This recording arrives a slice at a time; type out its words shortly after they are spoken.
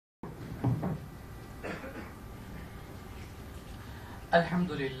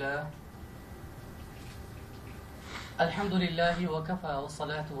Alhamdulillah. Alhamdulillahi wa kafa wa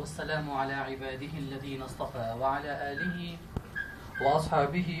salatu wa salamu ala ibadihi alladhina istafa wa ala alihi wa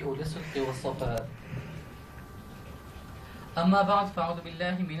ashabihi uli sidqi wa safa. Amma ba'd, fa'udhu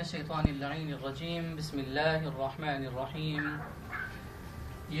billahi minash shaitanir la'inir rajim. Bismillahir rahmanir rahim.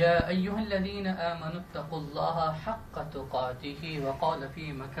 يا أيها الذين آمنوا اتقوا الله حق تقاته وقال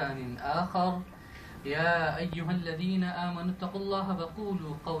في مكان آخر يا أيها الذين آمنوا اتقوا الله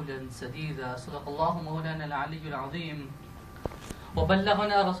وقولوا قولا سديدا. صدق الله مولانا العلي العظيم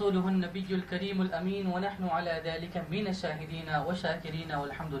وبلغنا رسوله النبي الكريم الأمين ونحن على ذلك من الشاهدين والشاكرين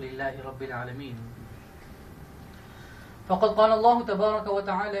والحمد لله رب العالمين. فقد قال الله تبارك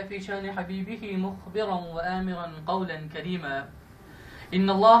وتعالى في شان حبيبه مخبرا وآمرا قولا كريما إن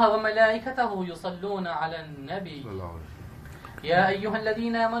الله وملائكته يصلون على النبي يا أيها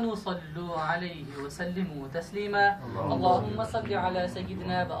الذين آمنوا صلوا عليه وسلموا تسليما. اللهم صل على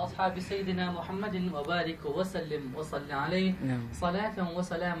سيدنا وأصحاب سيدنا محمد وبارك وسلم وصل عليه صلاة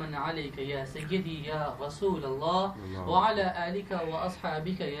وسلاما عليك يا سيدي يا رسول الله وعلى آلك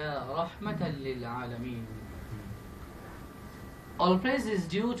وأصحابك يا رحمة للعالمين. All praise is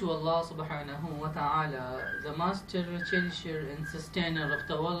due to Allah subhanahu wa ta'ala, the master, cherisher and sustainer of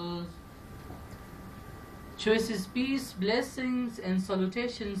the world. Choicest peace, blessings and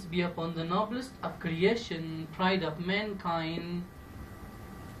salutations be upon the noblest of creation, pride of mankind,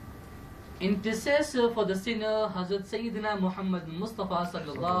 intercessor for the sinner, Hazrat Sayyidina Muhammad Mustafa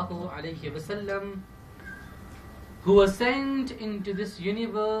sallallahu alayhi wasallam, who was sent into this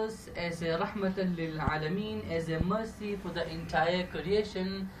universe as a rahmatan lil alameen, as a mercy for the entire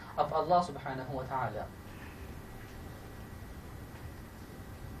creation of Allah subhanahu wa ta'ala.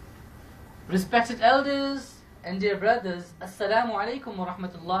 Respected elders and dear brothers, Assalamu alaikum wa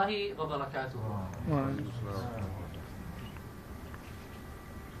rahmatullahi wa barakatuh.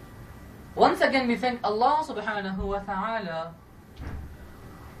 Once again we thank Allah subhanahu wa ta'ala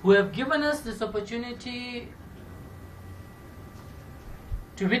who have given us this opportunity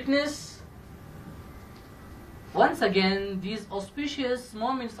to witness once again these auspicious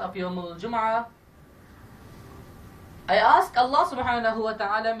moments of Yawmul Jummah. I ask Allah subhanahu wa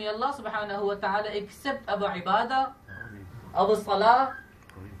ta'ala, may Allah subhanahu wa ta'ala accept our ibadah, our salah,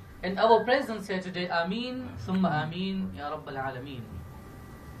 and our presence here today. Ameen, thumma ameen, ya Rabbal Alameen.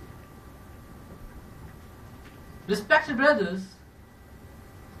 Respected brothers,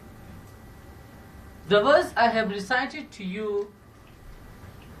 the verse I have recited to you,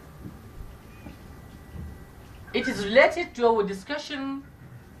 it is related to our discussion.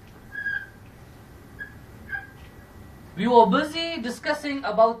 We were busy discussing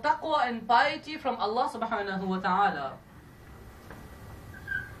about taqwa and piety from Allah subhanahu wa ta'ala.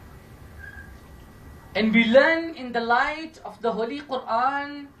 And we learn in the light of the Holy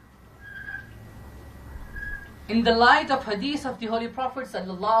Quran, in the light of hadith of the Holy Prophet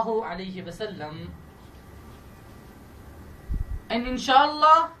sallallahu alayhi wasallam. And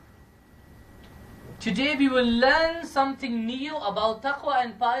inshallah, today we will learn something new about taqwa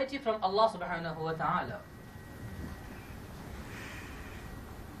and piety from Allah subhanahu wa ta'ala.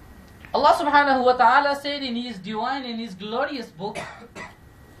 Allah subhanahu wa ta'ala said in His divine and His glorious book,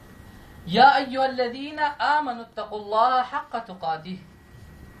 Ya ayyuha alladhina amanu attaqullaha haqqa tuqatih,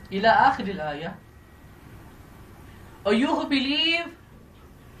 ila akhir al-ayah. O you who believe,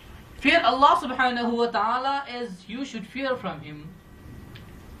 fear Allah subhanahu wa ta'ala as you should fear from Him.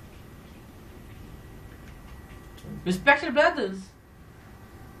 Respected brothers,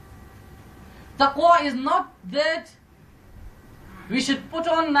 taqwa is not that we should put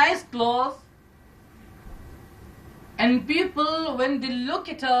on nice clothes and people, when they look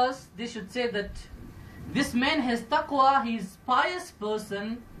at us, they should say that this man has taqwa, he is a pious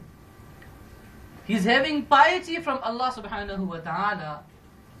person, he is having piety from Allah subhanahu wa ta'ala.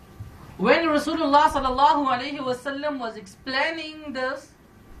 When Rasulullah sallallahu alayhi wasallam was explaining this,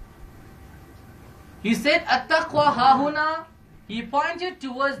 he said, At-taqwa hahuna. He pointed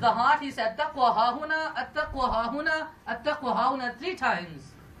towards the heart. He said, At-taqwa hahuna, at-taqwa hahuna, at-taqwa hahuna 3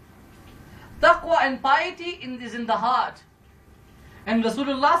 times. Taqwa and piety is in the heart. And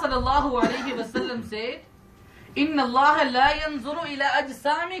Rasulullah sallallahu alayhi wasallam said, Inna Allah la yanzuru ila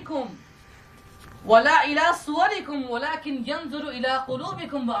ajsamikum wala ila suwarikum walakin yanzuru ila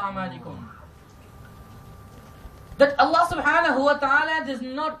qulubikum wa a'malikum. That Allah subhanahu wa ta'ala does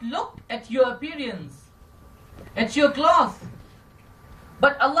not look at your appearance, at your cloth,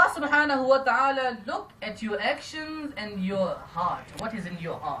 but Allah subhanahu wa ta'ala look at your actions and your heart. What is in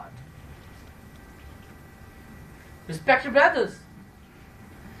your heart? Respected brothers,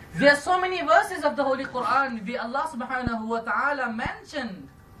 There are so many verses of the Holy Quran where Allah subhanahu wa ta'ala mentioned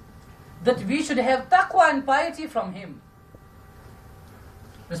that we should have taqwa and piety from Him.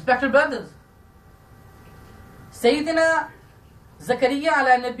 Respected brothers, Sayyidina Zakaria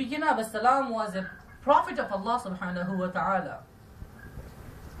ala Nabiyyina wa salam was a prophet of Allah subhanahu wa ta'ala.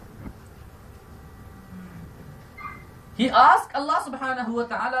 He asked Allah subhanahu wa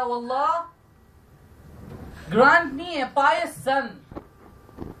ta'ala, "O Allah, grant me a pious son,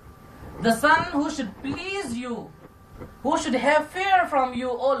 the son who should please you, who should have fear from you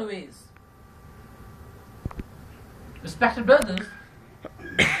always." Respected brothers,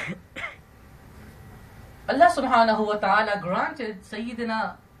 Allah subhanahu wa ta'ala granted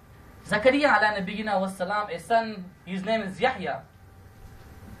Sayyidina Zakaria ala Nabiyyina wa salam a son. His name is Yahya.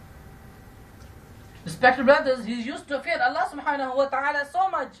 Respected brothers, he used to fear Allah subhanahu wa ta'ala so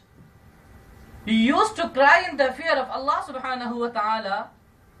much. He used to cry in the fear of Allah subhanahu wa ta'ala.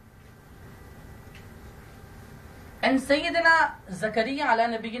 And Sayyidina Zakaria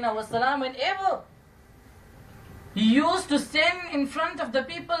ala Nabiyyina wa salam, whenever he used to stand in front of the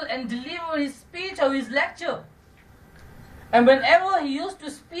people and deliver his speech or his lecture, and whenever he used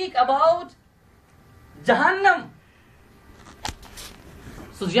to speak about Jahannam,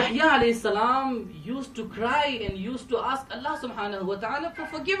 so Yahya alayhi salam used to cry and used to ask Allah subhanahu wa ta'ala for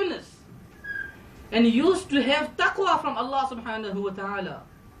forgiveness, and he used to have taqwa from Allah subhanahu wa ta'ala.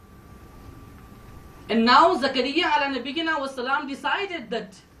 And now Zakaria ala Nabiyyina wa salam decided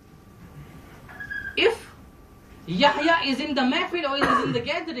that if Yahya is in the mahfil or is in the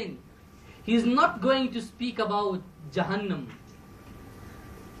gathering, he is not going to speak about Jahannam.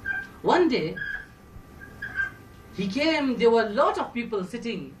 One day, he came, there were a lot of people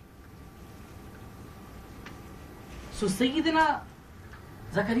sitting. So Sayyidina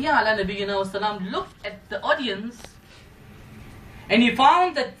Zakaria ala Nabiyyina wa salam looked at the audience and he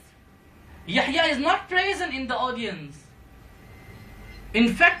found that Yahya is not present in the audience.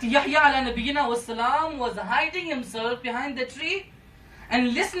 In fact, Yahya ala Nabiyyina wa salam was hiding himself behind the tree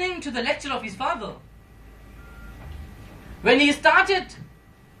and listening to the lecture of his father. When he started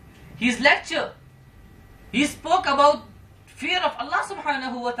his lecture, he spoke about fear of Allah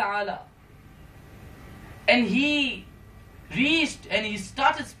subhanahu wa ta'ala. And he reached and he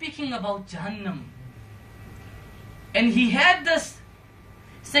started speaking about Jahannam. And he had this,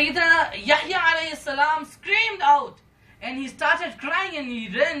 Sayyidina Yahya alayhi salam screamed out and he started crying and he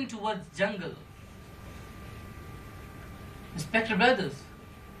ran towards jungle. Respected brothers,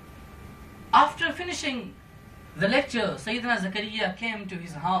 after finishing the lecture, Sayyidina Zakaria came to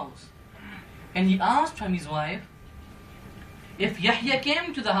his house and he asked from his wife if Yahya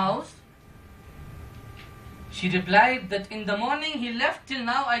came to the house. She replied that in the morning he left, till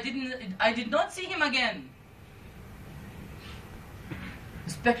now I did not see him again.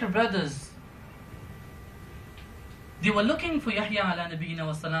 Respected brothers, they were looking for Yahya ala Nabiyyina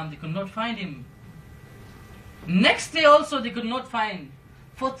wa salam, they could not find him. Next day also they could not find.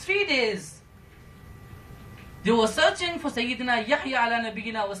 For 3 days they were searching for Sayyidina Yahya ala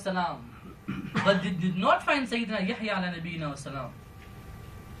Nabiyyina wa salam, but they did not find Sayyidina Yahya ala Nabiyyina wa salam.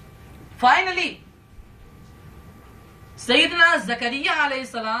 Finally, Sayyidina Zakaria alayhi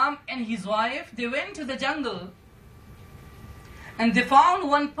salam and his wife, they went to the jungle and they found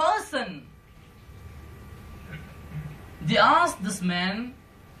one person. They asked this man,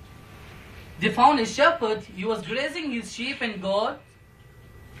 they found a shepherd, he was grazing his sheep and goat.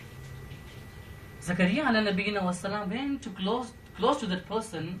 Zakaria ala Nabiyyina wa salam went to close to that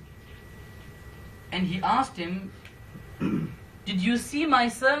person and he asked him, "Did you see my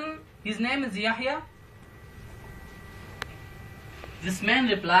son? His name is Yahya." This man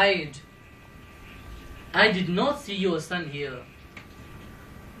replied, "I did not see your son here.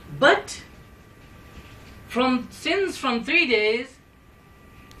 But since from 3 days,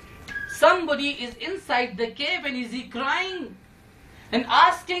 somebody is inside the cave and is he crying and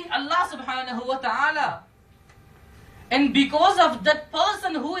asking Allah subhanahu wa ta'ala. And because of that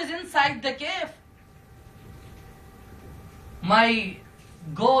person who is inside the cave, my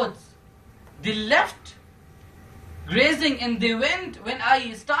goats, they left grazing and they went, when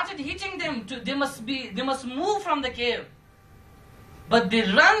I started hitting them, they must move from the cave. But they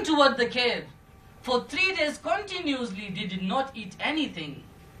ran toward the cave. For 3 days continuously they did not eat anything.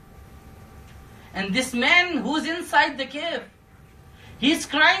 And this man who's inside the cave, he's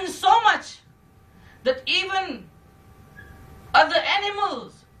crying so much that even other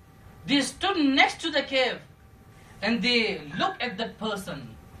animals, they stood next to the cave and they looked at that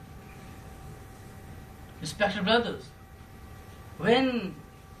person." Respected brothers, when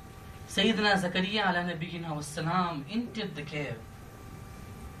Sayyidina Zakaria ala Nabiyyina wa salam entered the cave,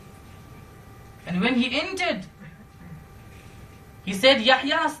 And when he entered, he said,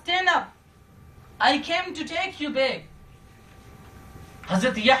 Yahya, stand up. I came to take you back.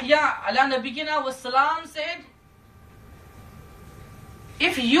 Hazrat Yahya ala Nabiyina was salam said,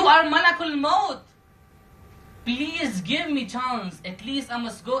 if you are Malakul Maut, please give me chance. At least I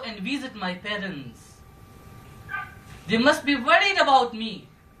must go and visit my parents. They must be worried about me.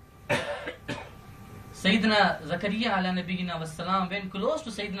 Sayyidina Zakaria ala Nabiyina was salam went close to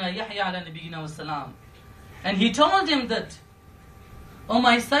Sayyidina Yahya ala Nabiyina was salam. And he told him that, oh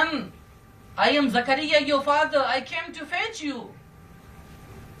my son, I am Zakaria, your father. I came to fetch you.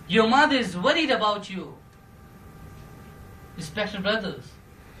 Your mother is worried about you. Respected brothers,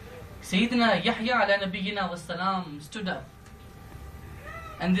 Sayyidina Yahya ala Nabiyina was salam stood up.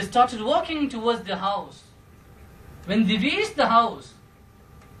 And they started walking towards the house. When they reached the house,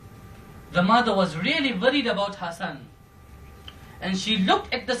 the mother was really worried about her son. And she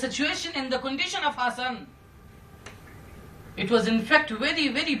looked at the situation and the condition of her son. It was in fact very,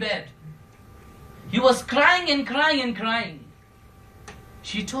 very bad. He was crying and crying and crying.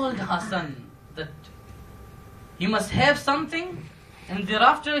 She told her son that he must have something and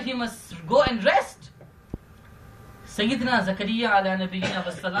thereafter he must go and rest. Sayyidina Zakaria ala Nabiyina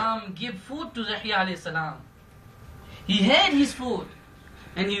was salam gave food to Yahya alayhi salam. He had his food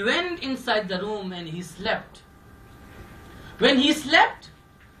and he went inside the room and he slept. When he slept,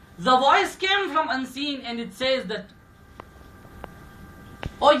 the voice came from unseen and it says that,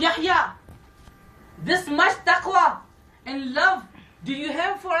 oh Yahya, this much taqwa and love do you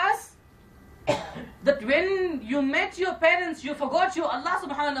have for us? That when you met your parents, you forgot your Allah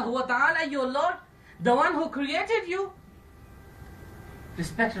subhanahu wa ta'ala, your Lord, the one who created you?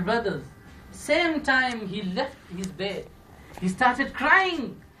 Respected brothers, same time he left his bed, he started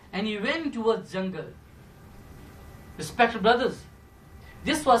crying and he went towards jungle. Respected brothers,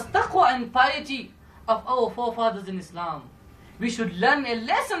 this was taqwa and piety of our forefathers in Islam. We should learn a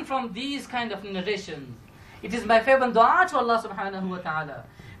lesson from these kind of narrations. It is my fervent dua to Allah subhanahu wa ta'ala.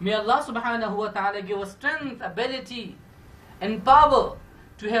 May Allah subhanahu wa ta'ala give us strength, ability and power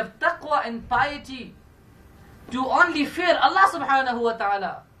to have taqwa and piety, to only fear Allah subhanahu wa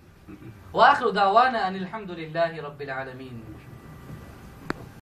ta'ala. Wa akhiru da'wana anil hamdulillahi rabbil alameen.